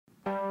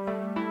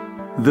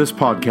This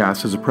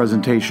podcast is a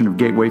presentation of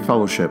Gateway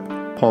Fellowship,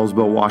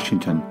 Paulsville,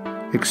 Washington.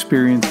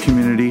 Experience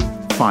community,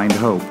 find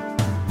hope.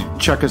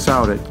 Check us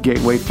out at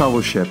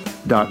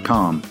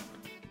gatewayfellowship.com.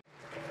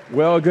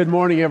 Well, good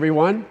morning,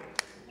 everyone.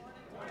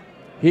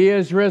 He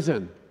is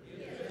risen.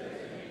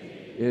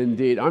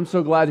 Indeed. I'm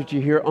so glad that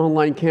you're here,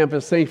 online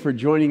campus. Thanks for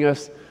joining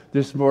us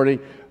this morning.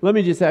 Let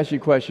me just ask you a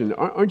question.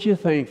 Aren't you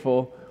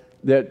thankful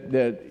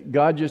that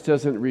God just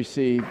doesn't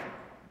receive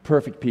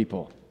perfect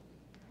people?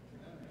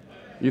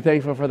 You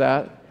thankful for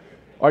that?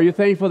 Are you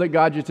thankful that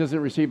God just doesn't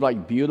receive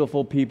like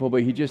beautiful people,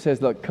 but He just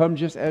says, look, come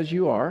just as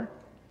you are,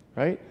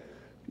 right?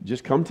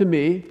 Just come to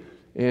me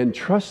and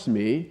trust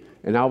me,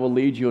 and I will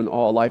lead you in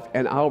all life,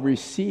 and I'll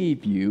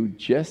receive you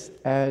just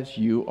as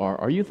you are.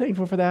 Are you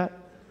thankful for that?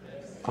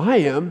 Yes. I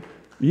am.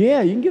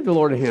 Yeah, you can give the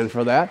Lord a hand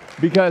for that,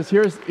 because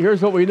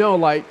here's what we know,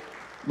 like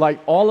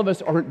all of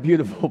us aren't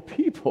beautiful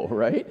people,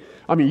 right?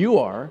 I mean, you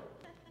are.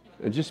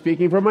 And just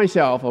speaking for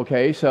myself,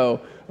 okay?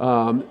 So,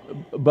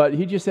 but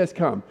He just says,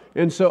 come.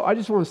 And so I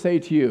just want to say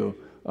to you,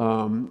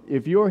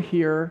 if you're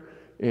here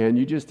and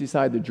you just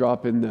decide to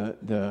drop in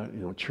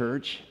the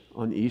church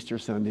on Easter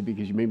Sunday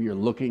because maybe you're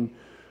looking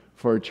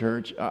for a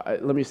church,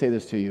 let me say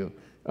this to you.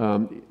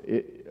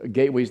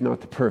 Gateway's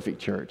not the perfect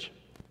church.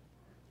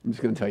 I'm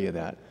just going to tell you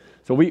that.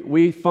 So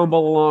we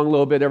fumble along a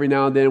little bit every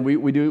now and then.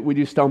 We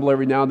do stumble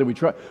every now and then. We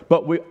try,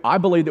 but I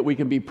believe that we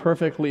can be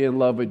perfectly in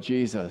love with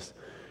Jesus.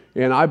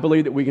 And I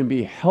believe that we can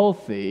be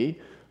healthy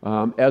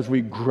as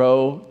we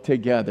grow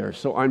together.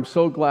 So I'm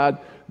so glad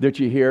that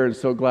you're here and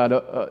so glad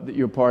that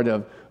you're part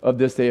of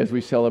this day as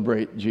we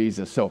celebrate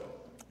Jesus. So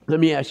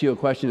let me ask you a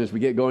question as we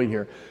get going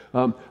here.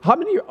 How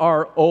many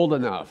are old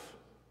enough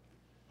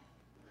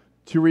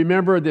to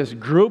remember this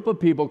group of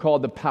people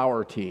called the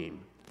Power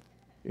Team?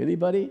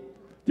 Anybody?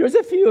 There's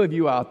a few of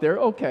you out there.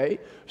 Okay.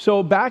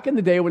 So back in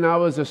the day when I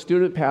was a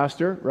student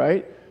pastor,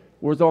 right?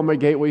 Where's all my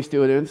Gateway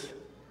students?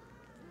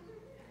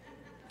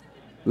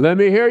 Let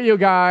me hear you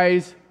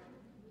guys.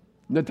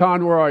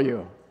 Natan, where are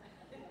you?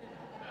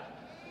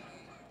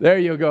 There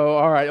you go.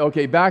 All right.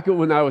 Okay. Back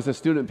when I was a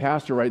student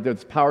pastor, right,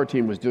 this Power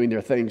Team was doing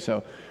their thing.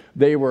 So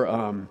they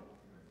were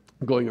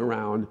going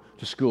around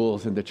to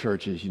schools and to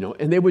churches,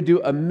 and they would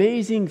do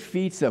amazing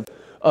feats of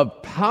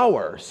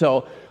power.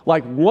 So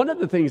like one of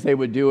the things they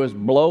would do is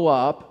blow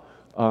up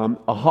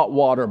a hot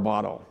water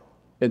bottle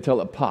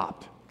until it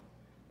popped.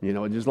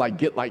 Just like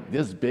get like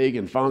this big,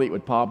 and finally it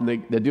would pop,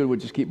 and the dude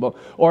would just keep blowing.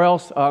 Or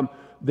else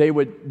they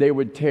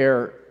would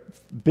tear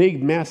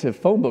big, massive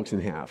phone books in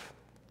half.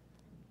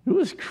 It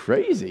was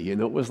crazy,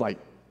 it was like,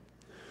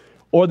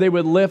 or they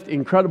would lift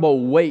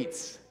incredible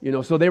weights,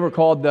 so they were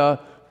called the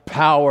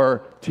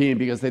Power Team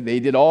because they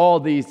did all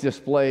these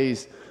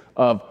displays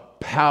of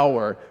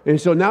power.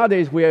 And so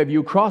nowadays we have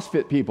you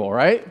CrossFit people,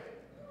 right?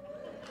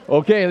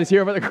 Okay, let's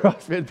hear about the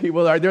CrossFit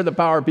people. They're the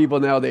power people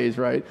nowadays,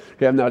 right?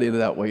 Okay, I'm not into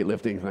that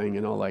weightlifting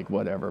thing, like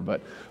whatever.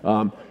 But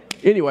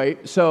anyway,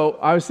 so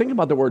I was thinking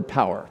about the word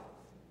power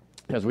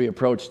as we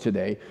approach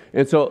today.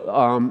 And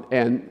so,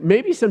 and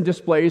maybe some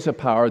displays of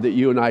power that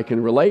you and I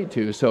can relate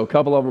to. So a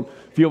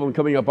few of them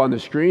coming up on the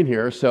screen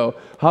here. So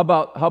how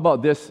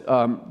about this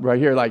right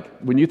here? Like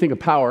when you think of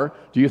power,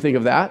 do you think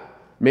of that?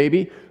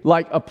 Maybe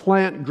like a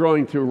plant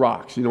growing through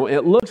rocks.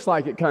 It looks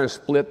like it kind of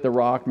split the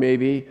rock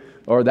maybe,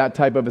 or that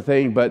type of a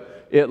thing,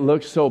 but it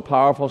looks so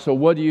powerful. So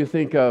what do you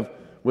think of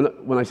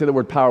when I say the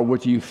word power?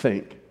 What do you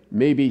think?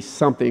 Maybe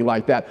something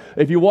like that.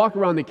 If you walk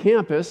around the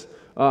campus,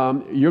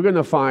 you're going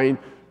to find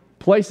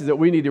places that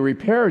we need to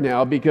repair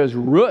now because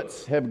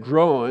roots have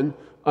grown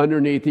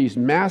underneath these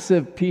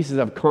massive pieces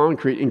of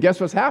concrete. And guess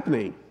what's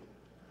happening?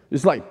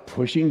 It's like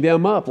pushing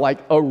them up, like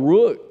a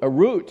root,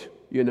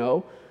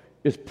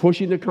 is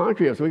pushing the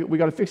concrete up. So we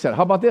got to fix that.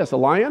 How about this? A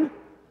lion?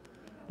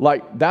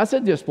 Like that's a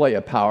display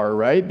of power,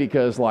 right?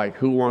 Because like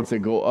who wants to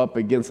go up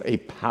against a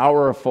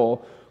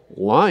powerful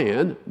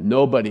lion?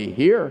 Nobody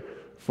here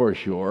for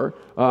sure.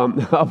 How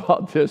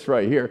about this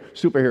right here?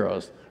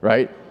 Superheroes,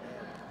 right?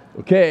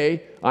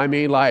 Okay, I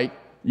mean like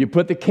you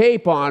put the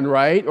cape on,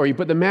 right? Or you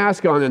put the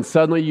mask on and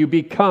suddenly you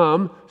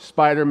become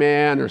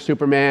Spider-Man or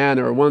Superman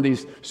or one of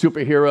these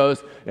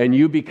superheroes and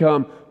you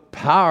become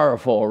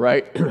powerful,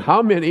 right?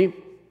 How many,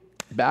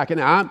 backing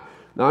out,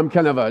 now I'm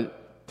kind of a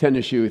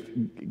tennis shoe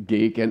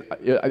geek and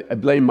I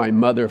blame my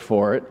mother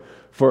for it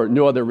for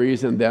no other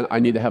reason than I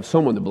need to have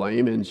someone to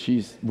blame and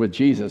she's with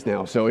Jesus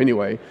now. So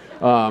anyway,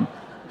 but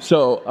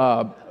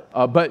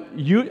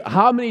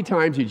how many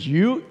times did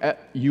you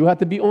have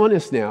to be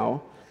honest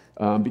now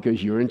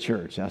because you're in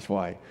church, that's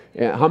why.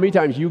 And how many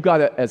times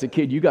as a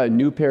kid, you got a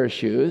new pair of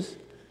shoes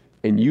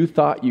and you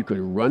thought you could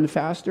run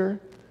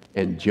faster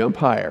and jump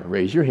higher?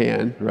 Raise your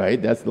hand,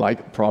 right? That's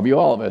like probably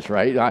all of us,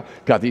 right? I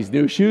got these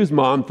new shoes,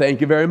 Mom.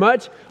 Thank you very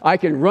much. I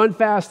can run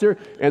faster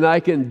and I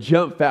can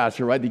jump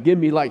faster, right? They give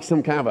me like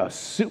some kind of a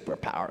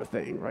superpower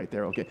thing right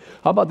there, okay?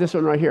 How about this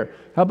one right here?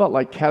 How about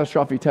like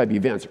catastrophic type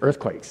events,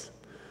 earthquakes?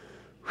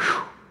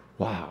 Whew.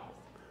 Wow.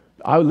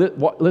 I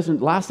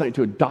listened last night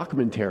to a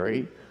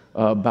documentary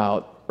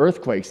about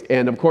earthquakes.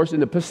 And of course, in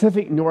the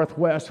Pacific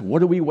Northwest,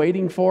 what are we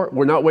waiting for?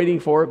 We're not waiting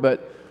for it,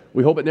 but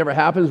we hope it never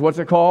happens. What's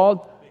it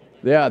called?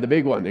 Yeah, the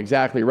big one,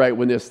 exactly right.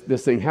 When this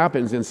thing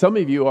happens, and some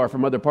of you are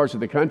from other parts of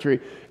the country,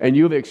 and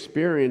you've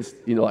experienced,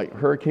 like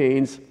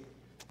hurricanes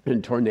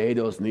and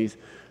tornadoes and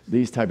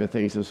these type of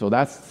things, and so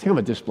that's kind of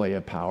a display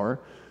of power.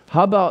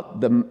 How about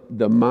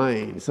the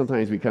mind?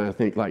 Sometimes we kind of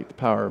think like the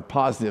power of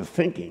positive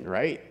thinking,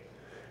 right?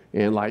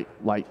 And I'm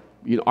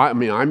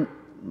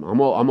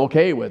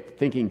okay with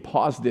thinking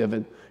positive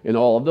and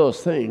all of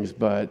those things,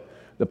 but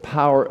the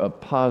power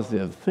of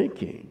positive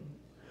thinking.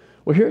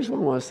 Well, here's what I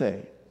want to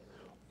say.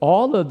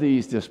 All of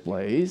these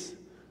displays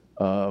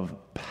of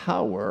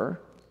power,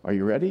 are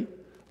you ready?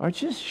 Are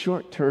just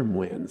short-term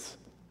wins.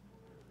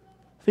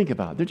 Think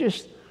about it. They're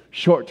just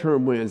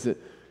short-term wins. It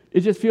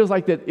just feels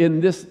like that in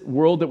this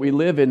world that we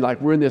live in,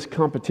 like we're in this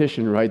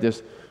competition, right?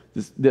 This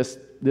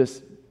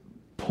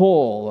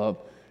pull of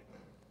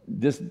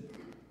this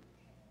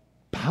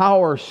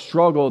power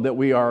struggle that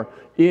we are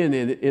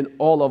in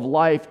all of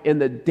life. And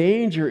the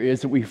danger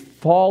is that we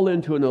fall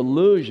into an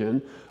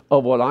illusion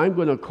of what I'm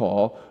going to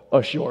call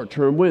a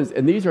short-term wins.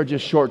 And these are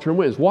just short-term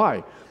wins.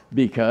 Why?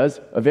 Because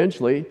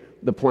eventually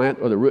the plant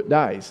or the root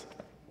dies.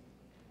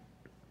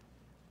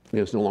 And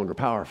it's no longer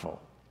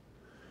powerful.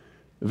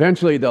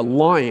 Eventually the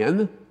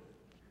lion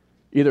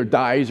either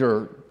dies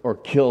or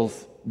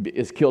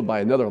is killed by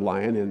another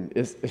lion, and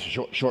it's a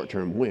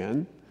short-term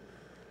win.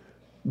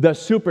 The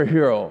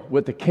superhero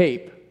with the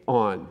cape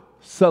on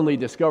suddenly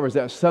discovers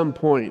at some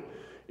point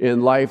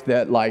in life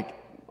that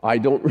I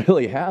don't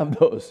really have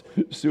those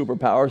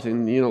superpowers,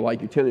 and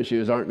like your tennis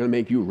shoes aren't going to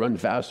make you run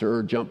faster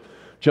or jump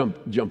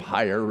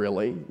higher,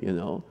 really,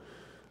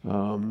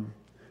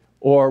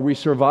 Or we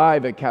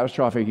survive a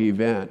catastrophic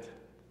event,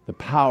 the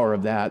power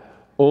of that,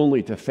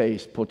 only to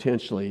face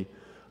potentially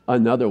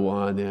another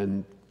one.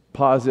 And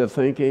positive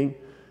thinking,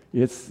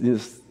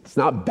 it's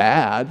not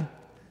bad,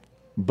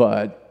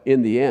 but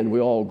in the end, we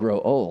all grow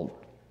old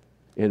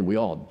and we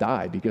all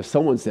die, because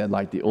someone said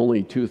the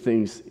only two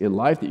things in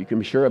life that you can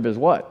be sure of is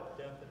what?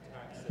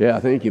 Yeah,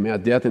 thank you,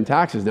 man. Death and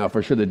taxes. Now,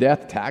 for sure, the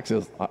death,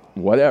 taxes,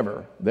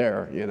 whatever,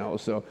 there,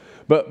 So,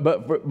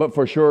 but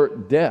for sure,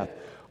 death.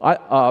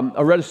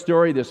 I read a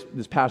story this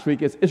past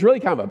week. It's really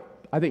kind of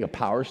a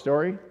power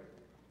story.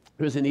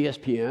 It was in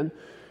ESPN,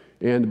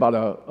 and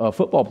about a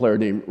football player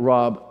named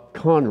Rob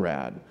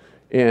Conrad,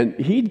 and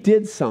he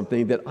did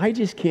something that I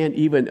just can't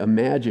even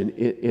imagine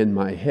in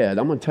my head.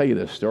 I'm going to tell you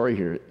this story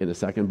here in a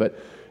second, but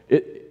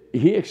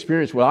he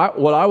experienced what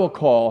I will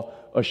call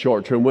a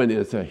short-term win.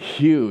 It's a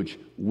huge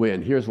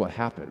win. Here's what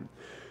happened.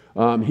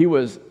 He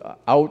was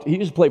out. He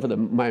used to play for the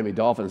Miami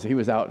Dolphins. He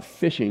was out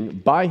fishing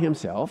by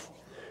himself,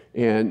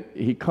 and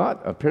he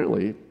caught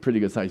apparently pretty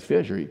good-sized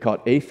fish, or he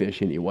caught a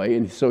fish anyway.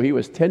 And so he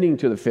was tending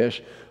to the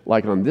fish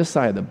on this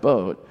side of the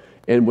boat.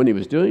 And when he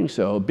was doing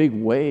so, a big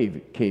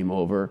wave came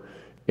over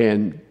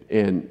and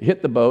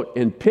hit the boat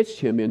and pitched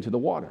him into the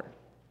water.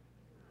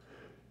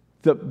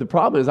 The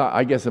problem is,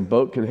 I guess a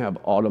boat can have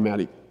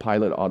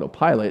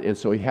autopilot, and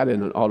so he had it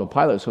in an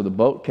autopilot, so the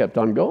boat kept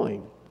on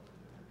going.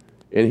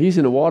 And he's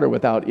in the water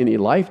without any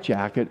life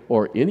jacket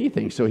or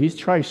anything, so he's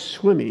trying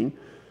swimming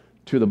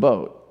to the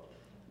boat,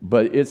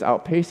 but it's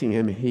outpacing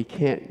him. He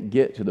can't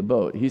get to the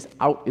boat. He's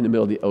out in the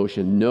middle of the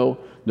ocean, no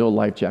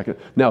life jacket.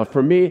 Now,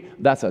 for me,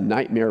 that's a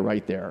nightmare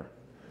right there,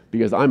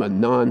 because I'm a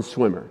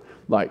non-swimmer.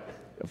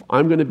 If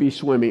I'm going to be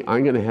swimming,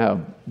 I'm going to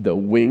have the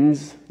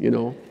wings,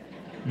 the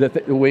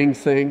wings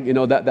thing,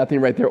 that thing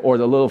right there, or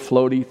the little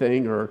floaty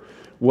thing, or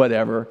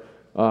whatever.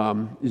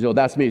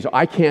 That's me. So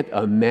I can't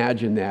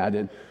imagine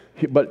that.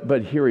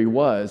 But here he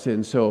was,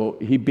 and so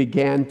he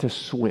began to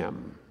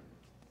swim.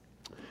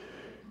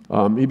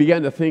 He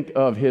began to think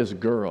of his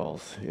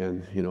girls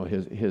and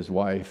his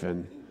wife,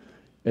 and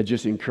it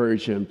just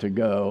encouraged him to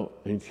go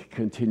and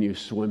continue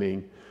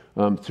swimming.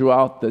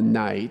 Throughout the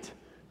night,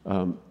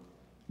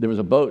 there was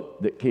a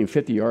boat that came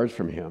 50 yards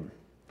from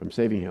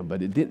saving him,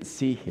 but it didn't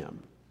see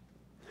him.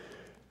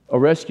 A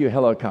rescue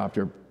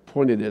helicopter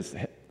pointed its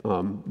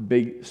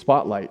big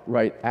spotlight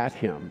right at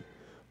him,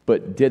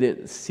 but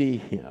didn't see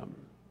him.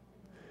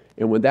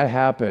 And when that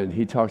happened,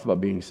 he talks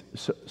about being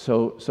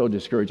so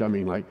discouraged. I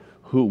mean,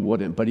 who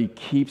wouldn't? But he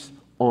keeps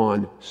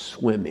on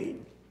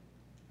swimming.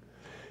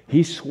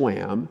 He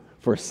swam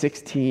for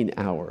 16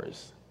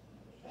 hours,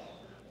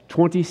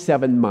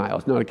 27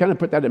 miles. Now, to kind of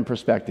put that in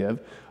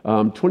perspective,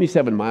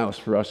 27 miles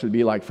for us would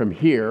be from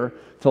here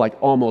to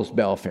almost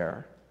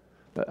Belfair.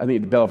 I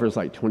think Belfair is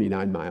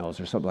 29 miles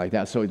or something like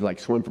that. So he'd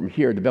swim from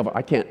here to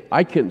Belfair.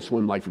 I couldn't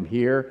swim from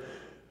here.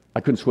 I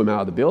couldn't swim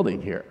out of the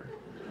building here.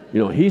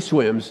 He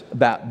swims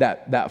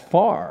that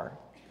far.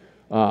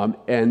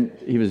 And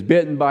he was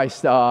bitten by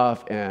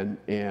stuff,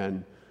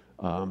 and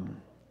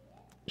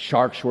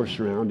sharks were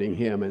surrounding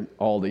him and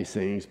all these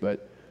things,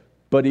 but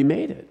he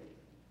made it.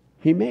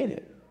 He made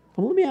it.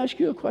 Well, let me ask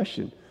you a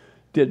question.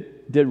 Did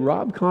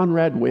Rob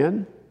Conrad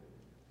win?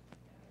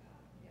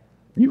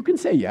 You can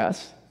say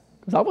yes,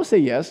 because I will say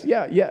yes.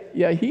 Yeah,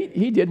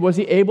 he did. Was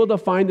he able to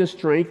find the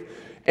strength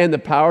and the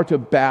power to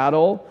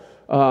battle,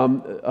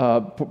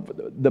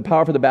 the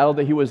power for the battle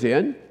that he was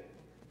in?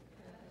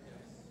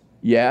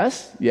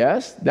 Yes,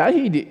 that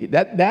he did.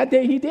 That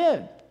day he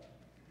did.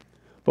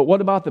 But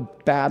what about the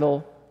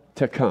battle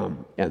to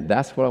come? And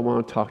that's what I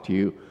want to talk to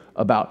you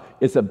about.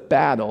 It's a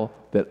battle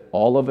that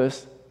all of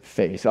us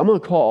face. I'm going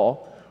to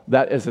call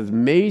that, as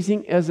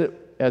amazing as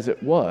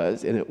it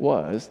was, and it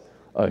was,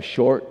 a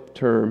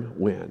short-term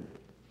win.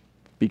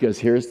 Because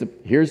here's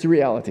the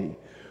reality.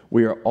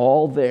 We are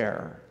all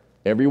there,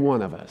 every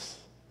one of us.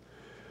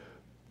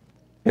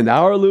 And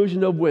our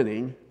illusion of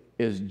winning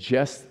is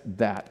just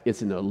that.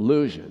 It's an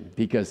illusion,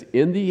 because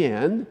in the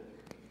end,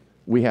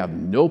 we have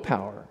no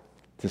power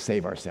to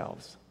save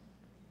ourselves.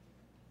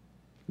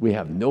 We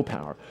have no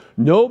power.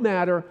 No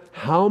matter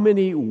how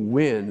many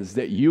wins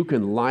that you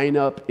can line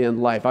up in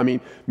life. I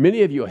mean,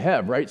 many of you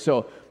have, right?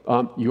 So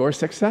you're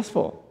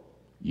successful.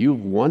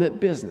 You've won at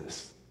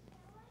business.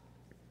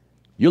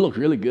 You look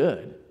really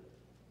good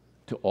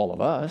to all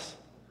of us.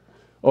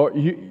 Or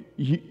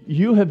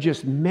you have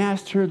just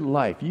mastered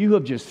life. You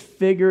have just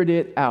figured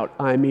it out.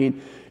 I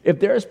mean, if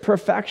there's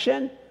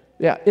perfection,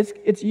 yeah,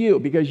 it's you,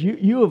 because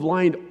you have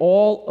lined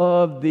all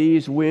of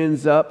these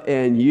wins up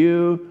and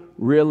you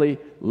really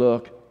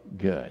look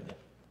good.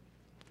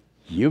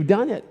 You've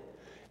done it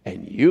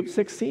and you've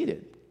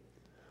succeeded.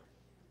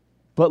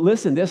 But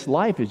listen, this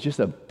life is just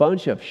a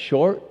bunch of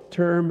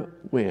short-term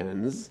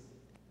wins,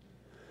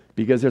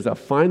 because there's a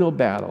final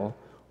battle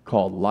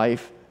called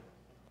life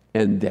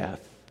and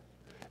death.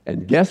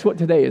 And guess what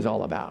today is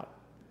all about?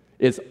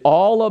 It's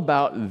all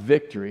about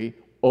victory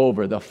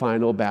over the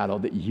final battle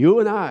that you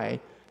and I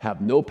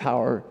have no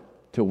power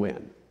to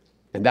win.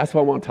 And that's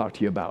what I want to talk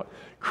to you about.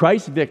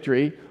 Christ's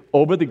victory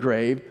over the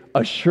grave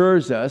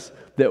assures us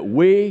that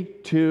we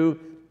too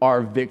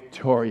are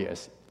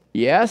victorious.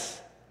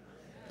 Yes?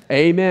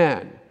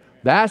 Amen.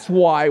 That's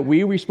why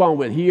we respond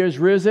when He is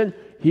risen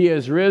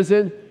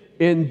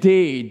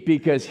indeed,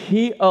 because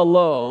He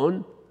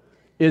alone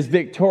is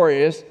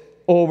victorious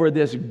over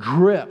this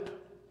grip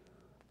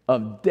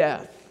of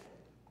death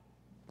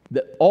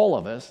that all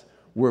of us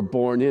were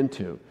born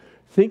into.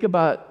 Think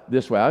about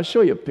this way. I'll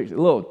show you a picture,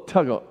 a little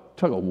tug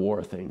of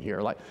war thing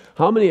here. Like,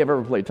 how many have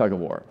ever played tug of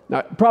war?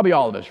 Now, probably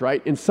all of us,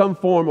 right? In some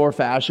form or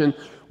fashion,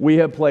 we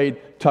have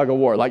played tug of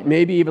war. Like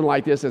maybe even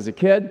like this as a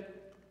kid,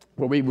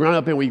 where we run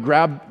up and we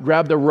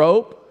grab the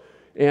rope.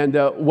 And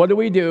what do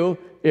we do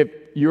if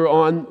you're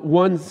on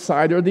one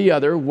side or the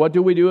other? What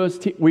do we do as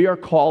we are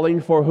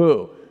calling for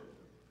who?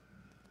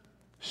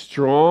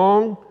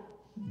 Strong,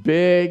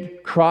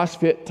 big,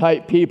 CrossFit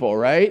type people,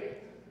 right?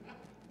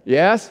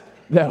 Yes?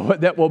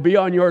 That will be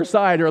on your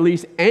side, or at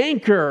least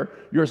anchor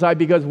your side,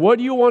 because what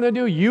do you want to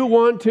do? You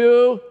want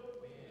to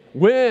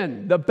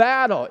win the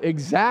battle.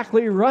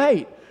 Exactly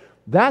right.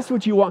 That's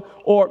what you want.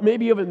 Or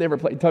maybe you haven't never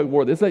played tug of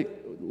war. It's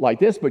like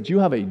this, but you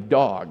have a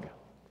dog.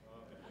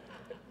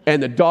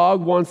 And the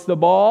dog wants the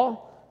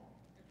ball,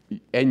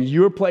 and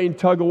you're playing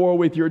tug of war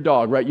with your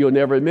dog, right? You'll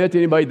never admit to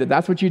anybody that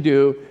that's what you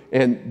do,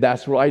 and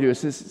that's what I do.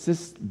 It's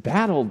this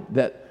battle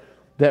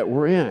that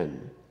we're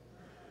in.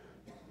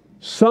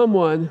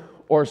 Someone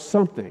or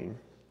something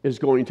is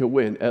going to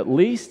win, at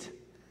least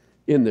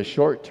in the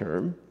short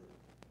term.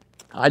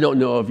 I don't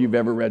know if you've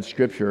ever read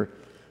Scripture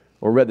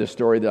or read the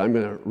story that I'm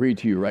going to read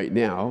to you right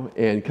now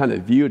and kind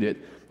of viewed it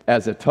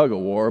as a tug of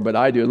war, but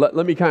I do.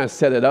 Let me kind of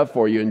set it up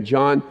for you. In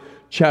John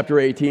chapter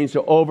 18,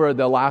 so over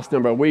the last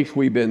number of weeks,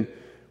 we've been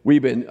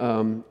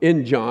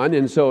in John,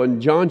 and so in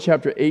John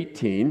chapter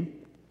 18,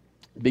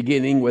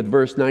 beginning with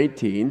verse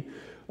 19,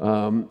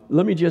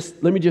 let me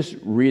just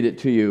read it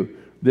to you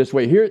this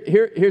way.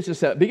 Here's the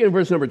set. Begin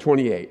verse number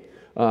 28.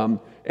 And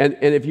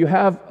if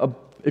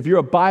you're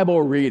a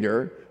Bible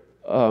reader,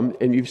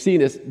 and you've seen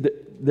this,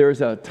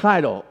 there's a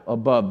title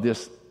above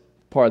this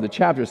part of the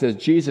chapter. It says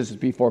Jesus is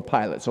before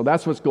Pilate. So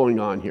that's what's going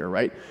on here,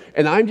 right?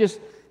 And I'm just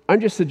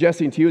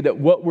suggesting to you that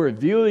what we're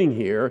viewing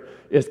here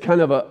is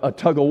kind of a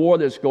tug of war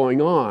that's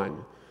going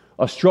on,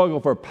 a struggle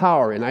for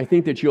power. And I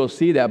think that you'll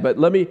see that. But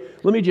let me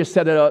just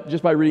set it up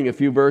just by reading a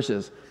few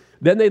verses.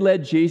 Then they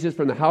led Jesus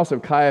from the house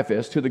of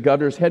Caiaphas to the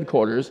governor's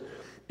headquarters.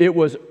 It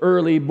was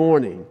early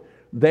morning.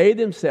 They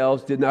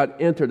themselves did not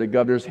enter the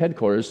governor's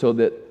headquarters so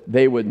that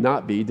they would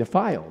not be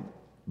defiled,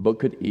 but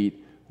could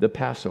eat the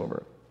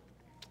Passover.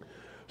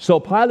 So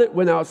Pilate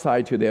went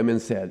outside to them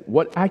and said,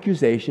 "What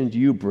accusation do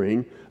you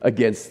bring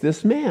against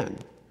this man?"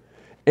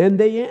 And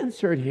they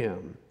answered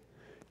him,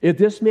 "If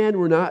this man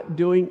were not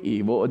doing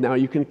evil," and now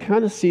you can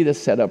kind of see the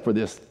setup for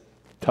this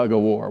tug of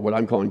war, what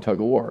I'm calling tug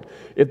of war.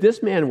 "If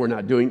this man were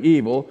not doing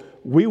evil,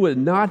 we would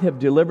not have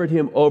delivered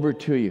him over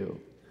to you."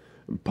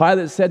 And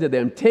Pilate said to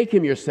them, "Take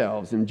him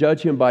yourselves and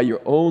judge him by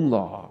your own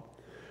law."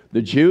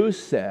 The Jews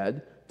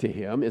said to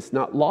him, "It's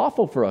not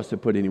lawful for us to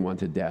put anyone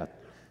to death."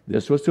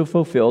 This was to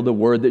fulfill the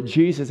word that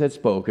Jesus had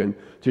spoken,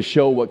 to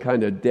show what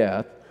kind of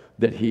death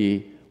that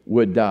he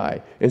would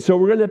die. And so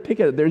we're going to pick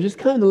it up there and just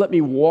kind of let me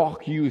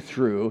walk you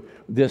through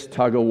this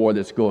tug of war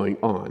that's going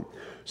on.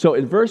 So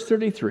in verse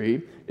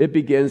 33, it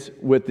begins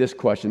with this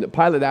question, that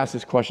Pilate asks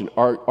this question,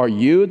 are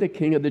you the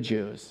king of the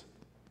Jews?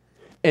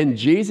 And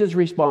Jesus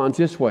responds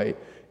this way,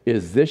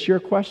 "Is this your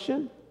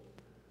question?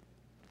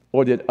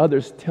 Or did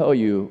others tell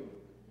you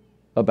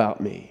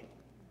about me?"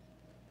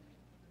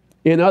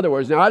 In other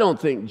words, now I don't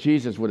think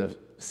Jesus would have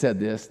said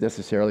this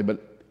necessarily,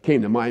 but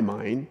came to my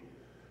mind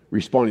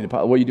responding to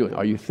Pilate. What are you doing?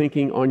 Are you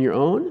thinking on your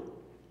own?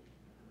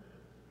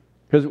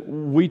 Because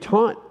we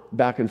taunt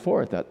back and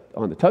forth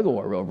on the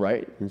tug-of-war rope,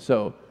 right? And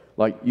so,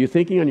 like, you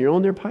thinking on your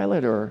own there,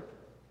 Pilate, or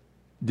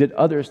did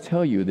others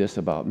tell you this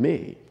about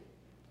me?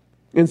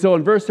 And so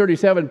in verse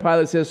 37,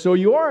 Pilate says, so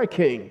you are a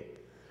king.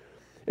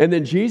 And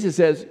then Jesus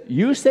says,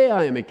 you say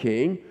I am a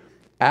king.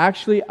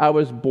 Actually, I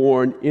was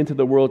born into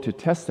the world to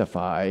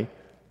testify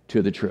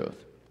to the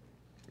truth.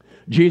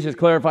 Jesus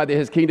clarified that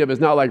his kingdom is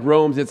not like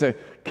Rome's. It's a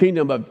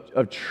kingdom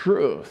of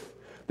truth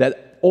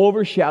that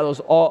overshadows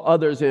all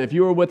others. And if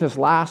you were with us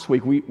last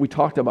week, we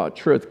talked about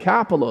truth,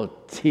 capital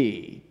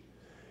T.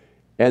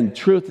 And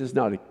truth is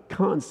not a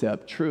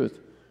concept. Truth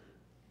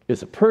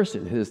is a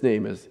person. His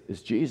name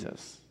is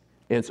Jesus.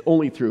 And it's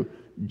only through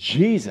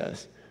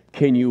Jesus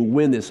can you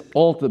win this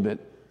ultimate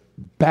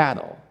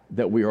battle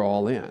that we are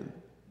all in.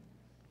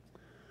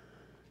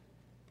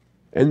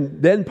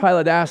 And then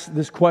Pilate asked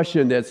this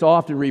question that's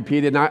often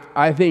repeated. And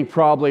I think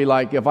probably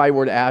like if I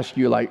were to ask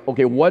you like,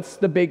 okay, what's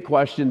the big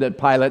question that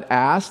Pilate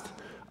asked?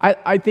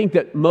 I think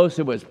that most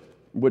of us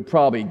would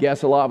probably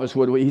guess, a lot of us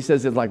would. He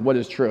says it's like, what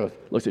is truth?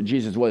 Looks at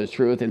Jesus, what is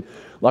truth? And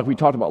like we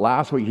talked about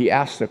last week, he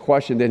asks the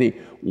question, then he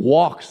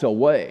walks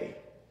away.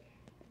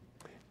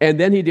 And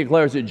then he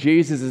declares that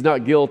Jesus is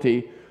not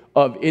guilty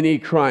of any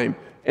crime.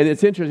 And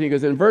it's interesting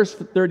because in verse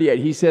 38,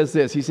 he says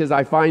this. He says,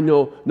 I find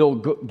no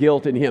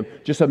guilt in him.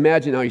 Just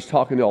imagine how he's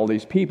talking to all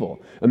these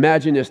people.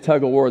 Imagine this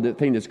tug of war, the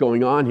thing that's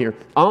going on here.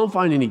 I don't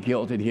find any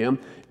guilt in him.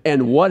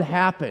 And what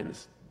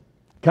happens?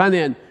 Kind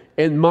of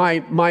in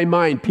my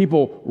mind,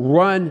 people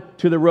run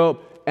to the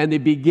rope and they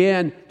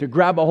begin to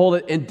grab a hold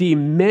of it and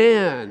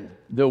demand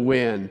the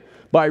win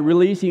by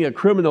releasing a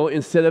criminal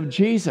instead of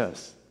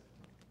Jesus.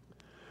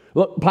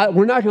 Look,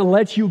 we're not going to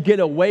let you get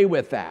away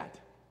with that.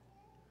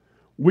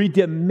 We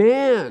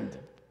demand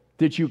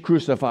that you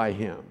crucify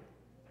him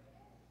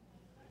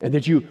and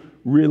that you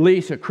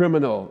release a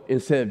criminal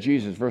instead of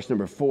Jesus. Verse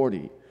number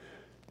 40.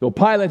 So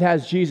Pilate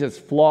has Jesus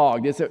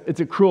flogged. It's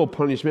a cruel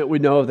punishment. We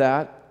know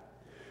that.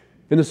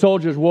 And the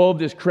soldiers wove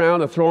this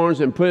crown of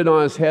thorns and put it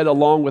on his head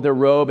along with a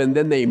robe, and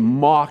then they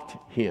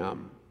mocked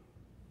him.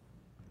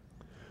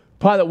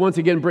 Pilate once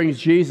again brings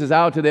Jesus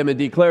out to them and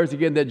declares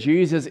again that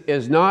Jesus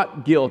is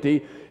not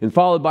guilty, and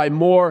followed by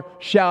more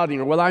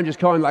shouting, or what I'm just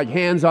calling like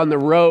hands on the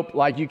rope,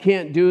 like you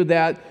can't do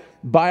that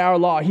by our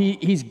law.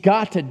 He's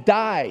got to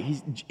die.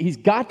 He's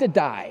got to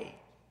die.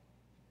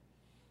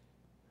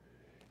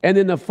 And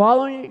in the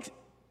following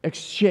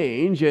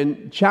exchange,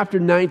 in chapter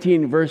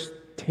 19, verse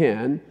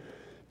 10,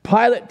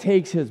 Pilate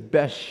takes his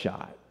best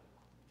shot.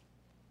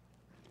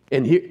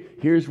 And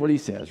here's what he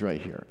says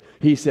right here.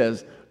 He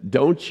says,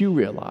 don't you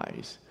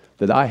realize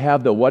that I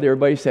have the, what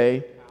everybody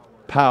say?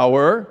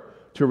 Power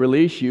to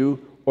release you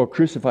or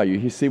crucify you.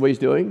 You see what he's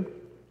doing?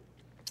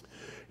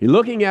 He's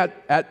looking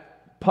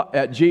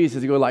at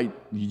Jesus and going like,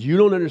 you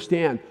don't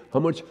understand how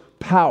much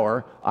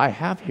power I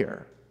have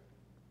here.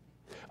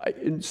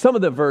 In some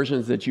of the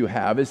versions that you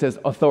have, it says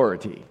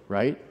authority,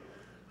 right?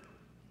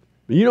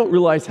 You don't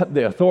realize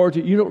the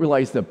authority, you don't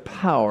realize the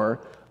power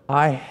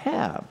I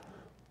have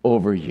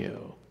over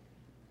you.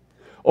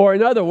 Or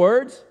in other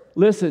words,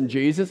 listen,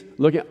 Jesus,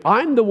 look,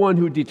 I'm the one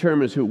who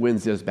determines who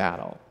wins this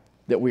battle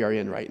that we are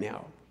in right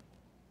now.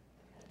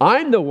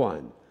 I'm the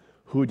one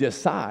who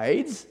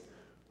decides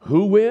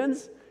who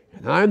wins,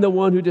 and I'm the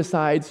one who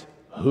decides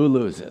who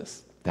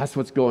loses. That's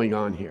what's going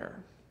on here.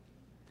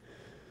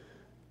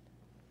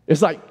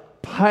 It's like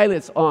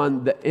Pilate's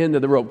on the end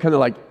of the rope, kind of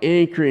like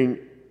anchoring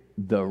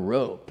the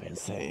rope and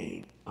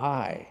saying,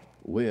 I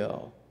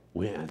will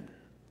win.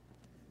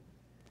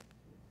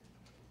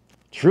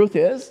 Truth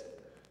is,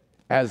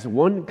 as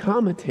one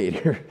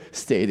commentator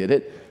stated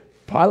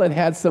it, Pilate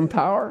had some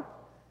power,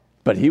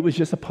 but he was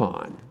just a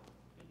pawn.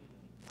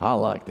 I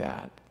like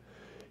that.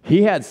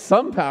 He had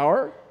some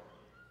power,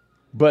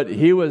 but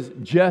he was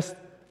just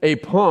a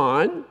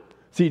pawn.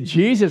 See,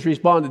 Jesus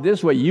responded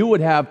this way, you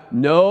would have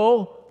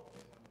no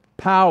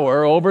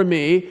power over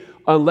me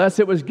unless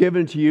it was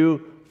given to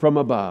you from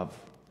above.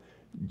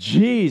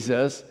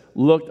 Jesus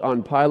looked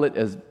on Pilate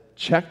as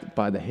checked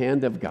by the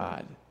hand of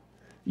God.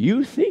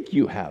 You think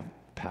you have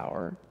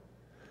power.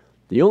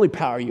 The only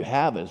power you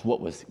have is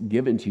what was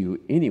given to you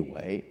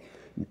anyway.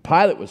 And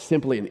Pilate was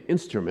simply an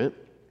instrument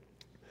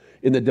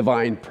in the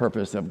divine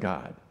purpose of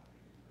God.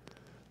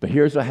 But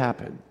here's what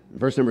happened.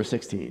 Verse number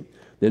 16.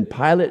 Then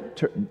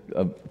Pilate,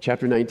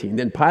 chapter 19,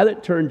 then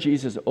Pilate turned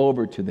Jesus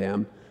over to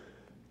them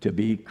to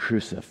be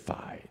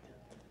crucified.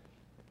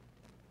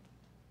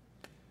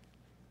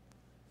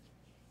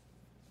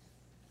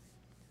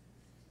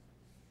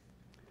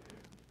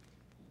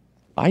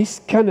 I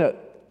kind of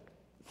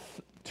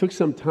took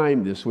some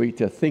time this week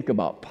to think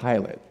about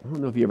Pilate. I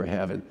don't know if you ever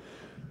have. And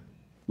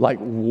like,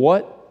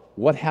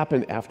 what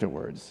happened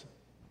afterwards?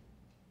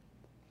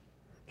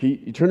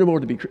 He turned him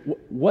over to be.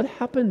 What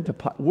happened to?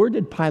 Where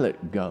did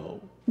Pilate go?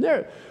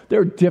 There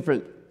are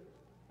different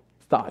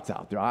thoughts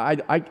out there.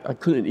 I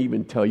couldn't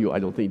even tell you. I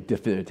don't think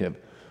definitive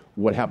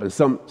what happened.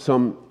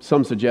 Some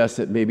suggest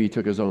that maybe he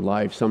took his own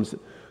life. Some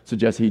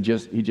suggests he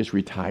just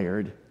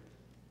retired.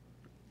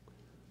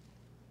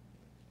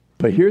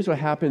 But here's what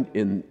happened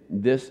in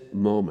this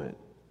moment.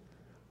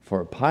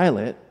 For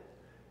Pilate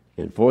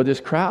and for this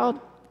crowd,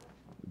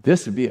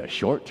 this would be a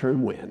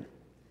short-term win.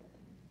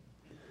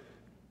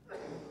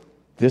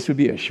 This would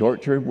be a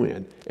short-term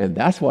win. And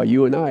that's why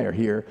you and I are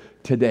here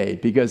today.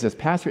 Because as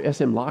Pastor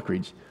S.M.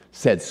 Lockridge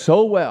said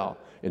so well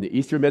in the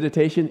Easter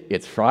meditation,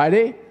 it's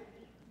Friday,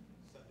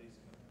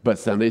 but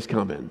Sunday's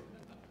coming.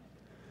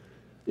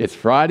 It's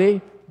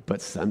Friday,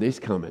 but Sunday's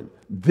coming.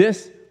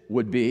 This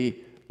would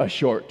be a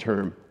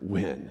short-term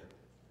win.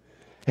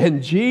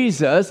 And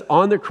Jesus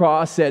on the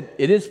cross said,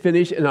 it is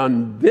finished. And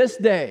on this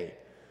day,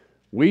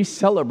 we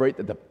celebrate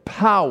that the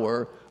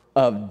power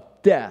of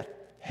death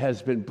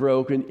has been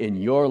broken in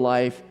your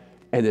life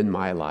and in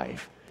my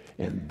life.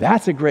 And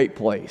that's a great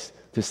place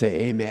to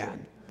say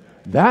amen.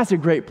 That's a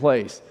great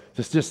place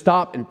to just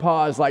stop and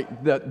pause,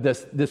 like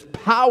this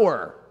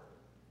power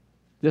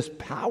that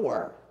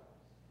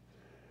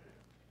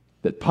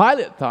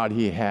Pilate thought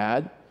he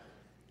had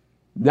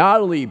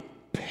not only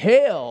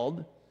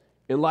paled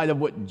in light of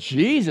what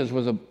Jesus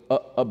was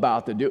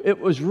about to do. It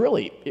was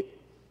really,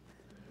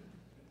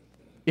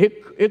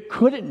 it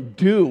couldn't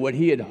do what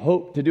he had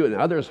hoped to do and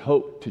others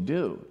hoped to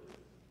do.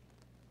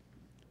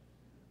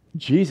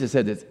 Jesus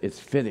said it's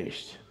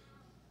finished.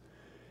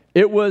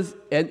 It was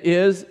and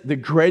is the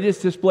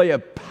greatest display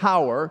of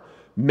power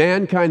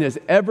mankind has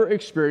ever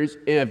experienced.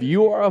 And if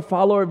you are a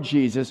follower of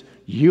Jesus,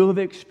 you have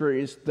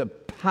experienced the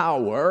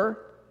power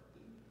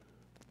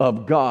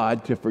of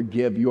God to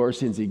forgive your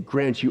sins. He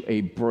grants you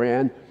a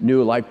brand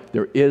new life.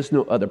 There is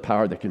no other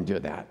power that can do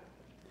that.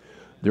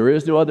 There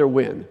is no other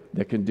win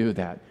that can do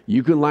that.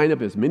 You can line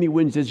up as many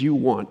wins as you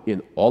want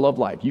in all of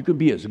life. You can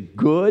be as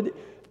good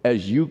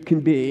as you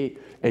can be,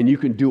 and you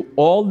can do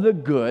all the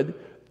good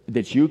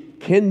that you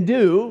can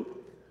do,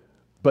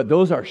 but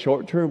those are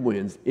short-term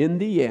wins. In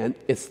the end,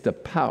 it's the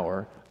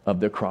power of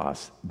the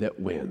cross that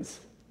wins.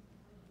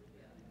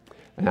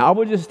 And I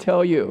will just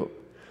tell you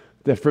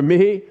that for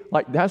me,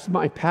 like, that's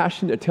my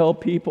passion to tell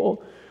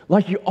people.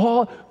 Like,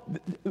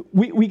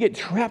 we get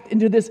trapped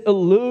into this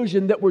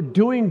illusion that we're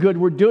doing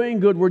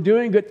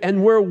good,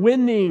 and we're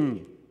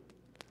winning.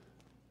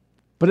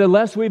 But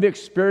unless we've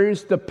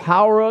experienced the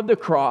power of the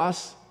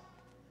cross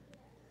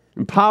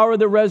and power of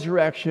the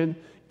resurrection,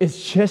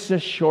 it's just a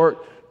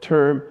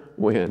short-term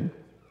win.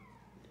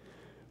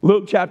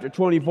 Luke chapter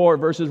 24,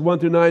 verses 1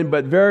 through 9,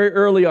 but very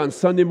early on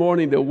Sunday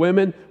morning, the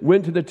women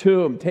went to the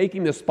tomb,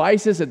 taking the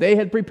spices that they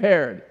had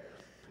prepared.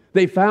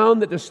 They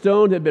found that the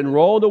stone had been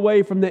rolled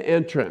away from the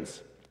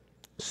entrance.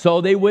 So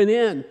they went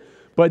in,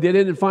 but they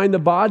didn't find the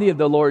body of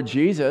the Lord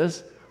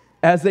Jesus.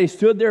 As they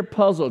stood there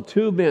puzzled,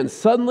 two men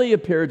suddenly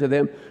appeared to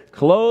them,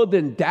 clothed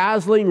in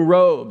dazzling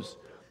robes.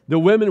 The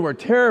women were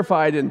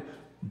terrified and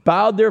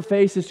bowed their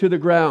faces to the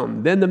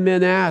ground. Then the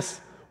men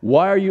asked,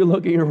 why are you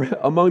looking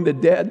among the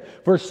dead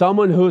for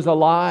someone who's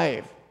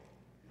alive?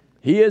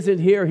 He isn't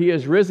here. He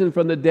is risen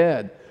from the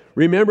dead.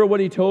 Remember what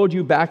he told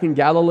you back in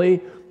Galilee,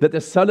 that the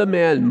Son of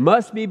Man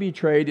must be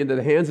betrayed into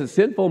the hands of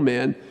sinful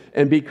men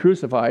and be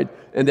crucified,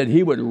 and that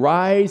he would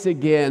rise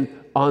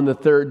again on the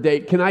third day.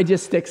 Can I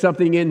just stick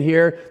something in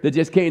here that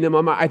just came to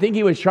my mind? I think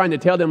he was trying to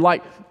tell them,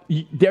 like,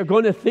 they're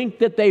going to think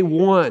that they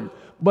won,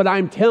 but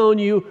I'm telling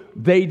you,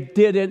 they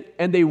didn't,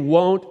 and they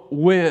won't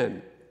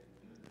win.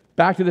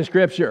 Back to the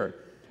scripture.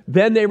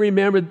 Then they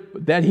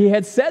remembered that he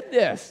had said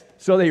this.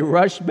 So they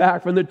rushed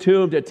back from the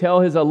tomb to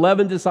tell his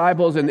 11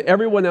 disciples and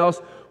everyone else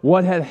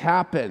what had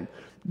happened.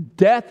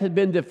 Death had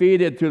been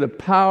defeated through the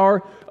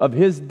power of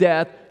his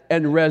death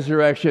and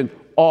resurrection.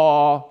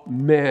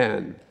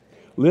 Amen.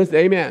 Listen,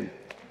 amen.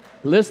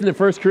 Listen to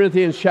 1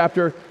 Corinthians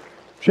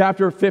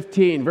chapter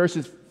 15,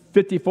 verses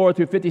 54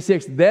 through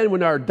 56. Then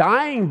when our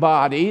dying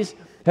bodies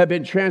have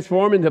been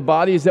transformed into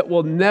bodies that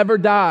will never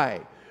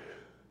die,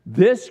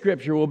 this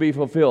scripture will be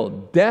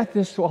fulfilled. Death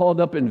is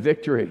swallowed up in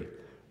victory.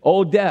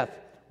 O death,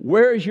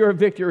 where is your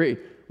victory?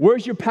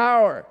 Where's your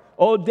power?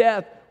 O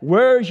death,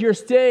 where is your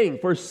sting?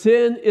 For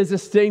sin is a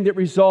sting that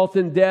results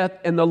in death,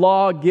 and the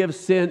law gives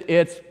sin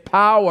its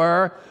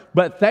power.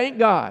 But thank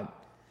God,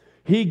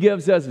 he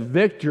gives us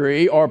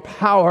victory or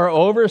power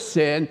over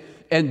sin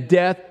and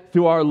death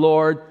through our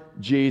Lord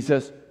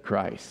Jesus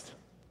Christ.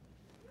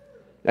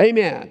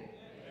 Amen.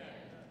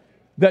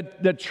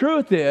 The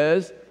truth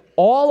is,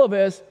 all of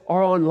us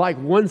are on like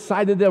one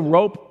side of the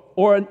rope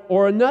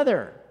or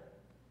another.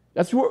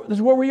 That's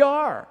where we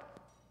are.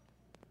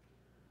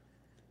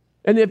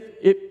 And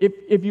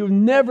if you've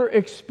never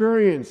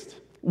experienced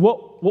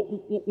what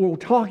we're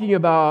talking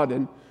about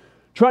and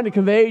trying to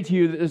convey to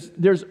you,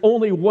 there's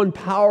only one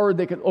power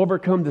that can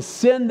overcome the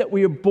sin that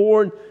we are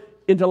born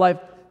into life,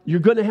 you're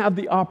going to have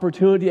the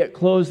opportunity at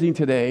closing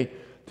today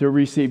to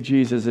receive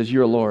Jesus as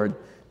your Lord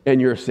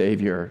and your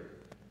Savior.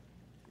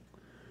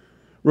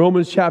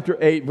 Romans chapter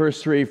 8,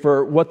 verse 3,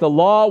 for what the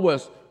law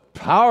was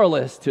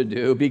powerless to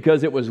do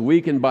because it was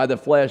weakened by the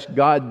flesh,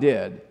 God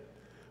did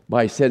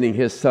by sending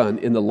his Son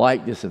in the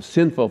likeness of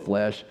sinful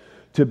flesh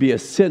to be a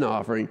sin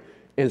offering,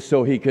 and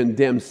so he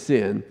condemned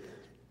sin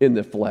in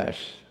the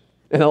flesh.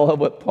 And I love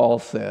what Paul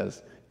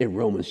says in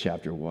Romans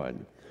chapter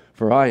 1.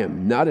 For I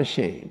am not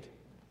ashamed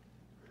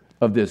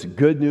of this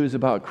good news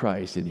about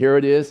Christ. And here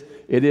it is.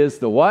 It is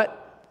the what?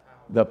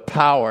 The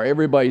power.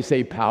 Everybody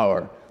say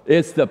power.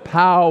 It's the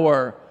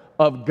power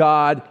of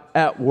God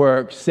at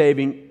work,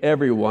 saving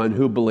everyone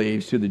who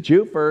believes, to the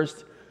Jew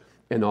first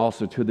and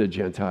also to the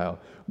Gentile.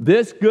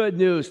 This good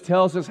news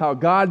tells us how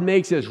God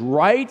makes us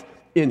right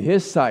in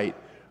his sight.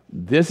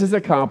 This is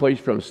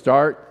accomplished from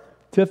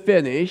start to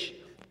finish.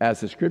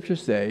 As the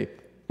scriptures say,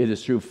 it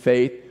is through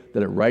faith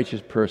that a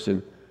righteous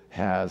person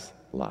has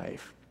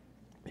life.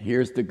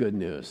 Here's the good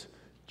news.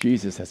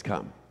 Jesus has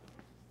come.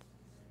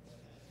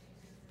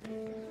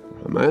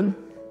 Amen?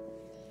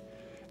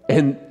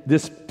 And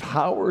this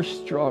power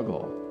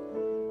struggle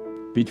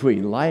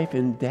between life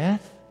and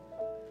death,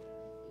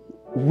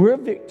 we're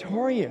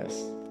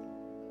victorious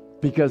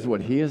because of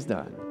what he has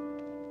done.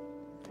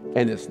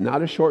 And it's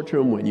not a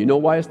short-term win. You know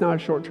why it's not a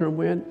short-term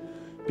win?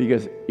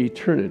 Because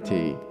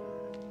eternity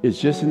is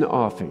just an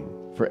offing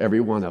for every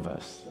one of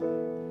us.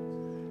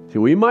 So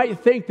we might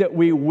think that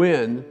we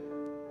win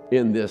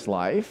in this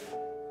life.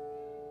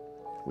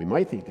 We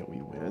might think that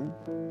we win.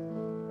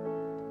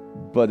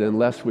 But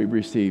unless we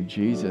receive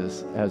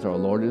Jesus as our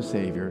Lord and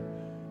Savior,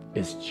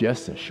 it's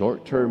just a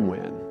short-term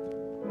win.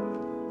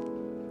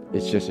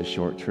 It's just a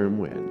short-term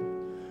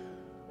win.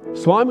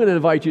 So I'm going to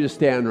invite you to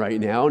stand right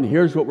now, and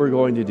here's what we're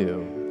going to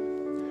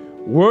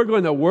do. We're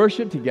going to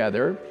worship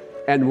together,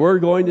 and we're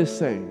going to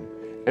sing,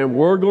 and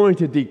we're going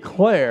to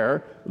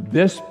declare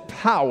this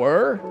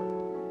power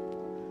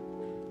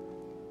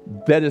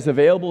that is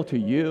available to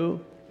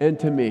you and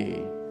to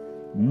me.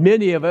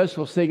 Many of us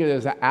will sing it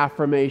as an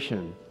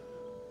affirmation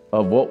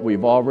of what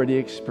we've already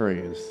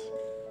experienced.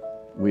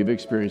 We've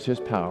experienced his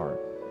power.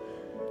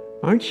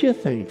 Aren't you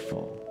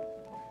thankful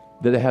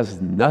that it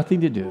has nothing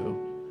to do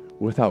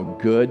with how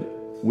good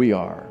we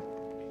are?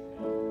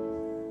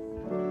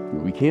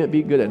 We can't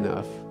be good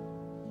enough.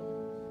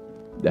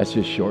 That's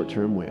just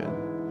short-term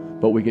win.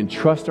 But we can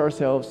trust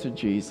ourselves to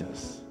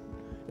Jesus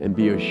and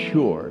be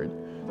assured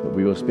that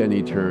we will spend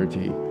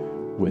eternity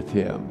with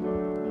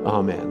him.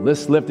 Amen.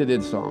 Let's lift it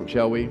in song,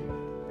 shall we?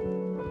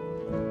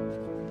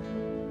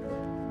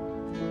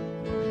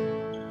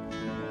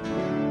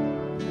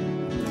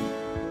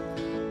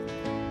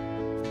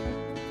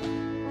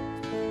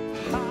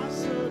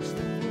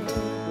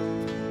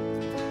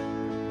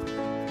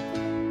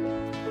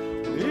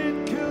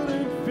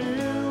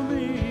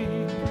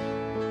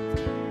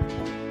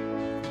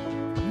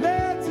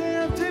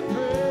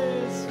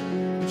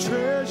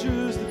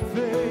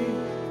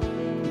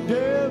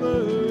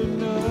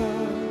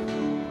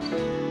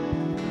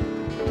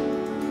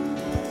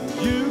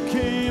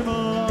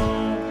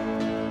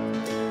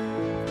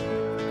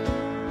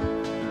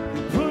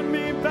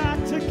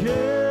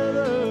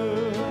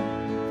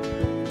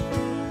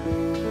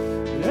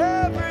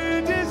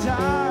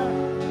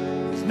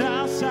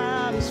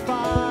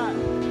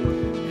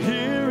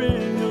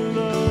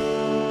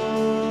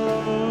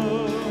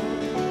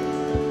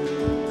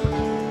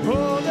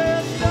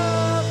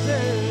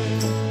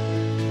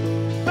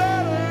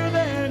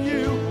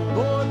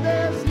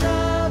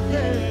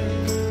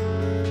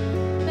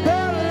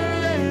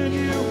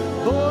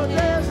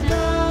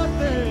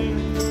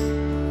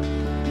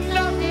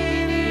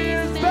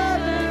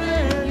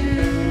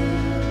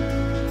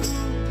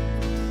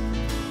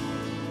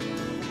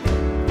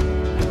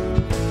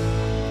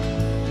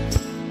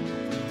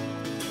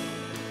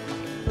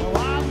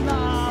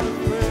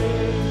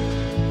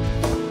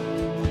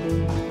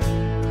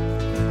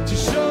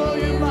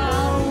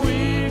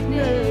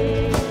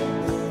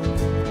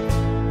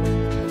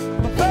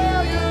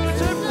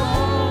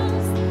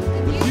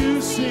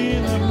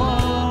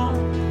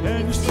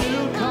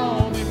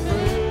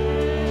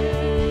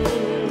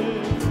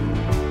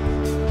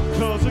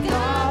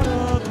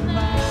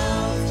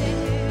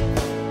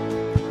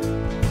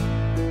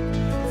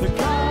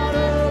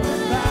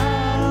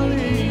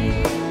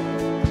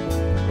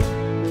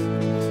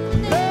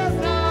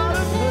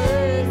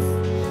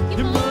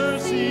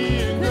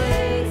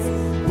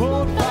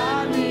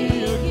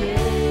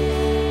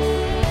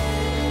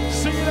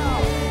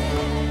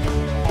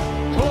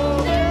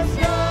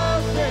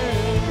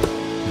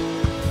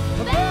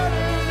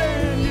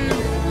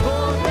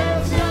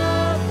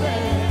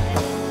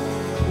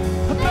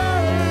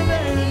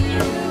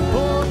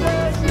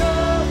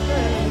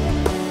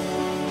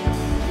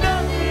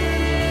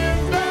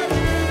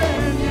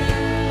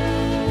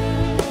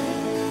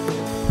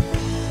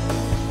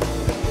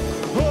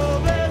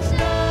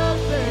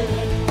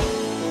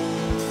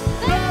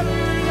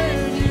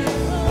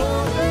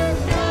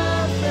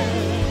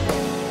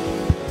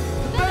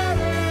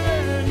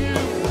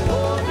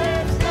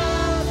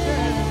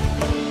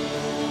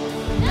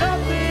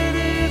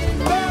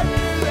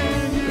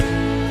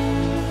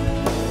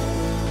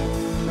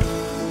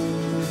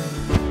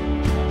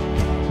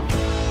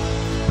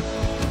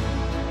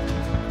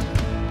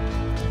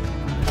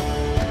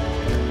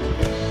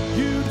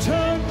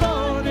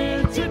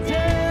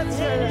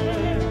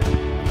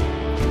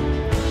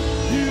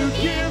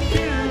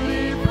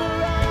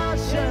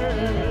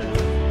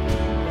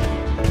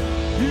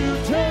 you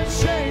can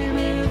shake.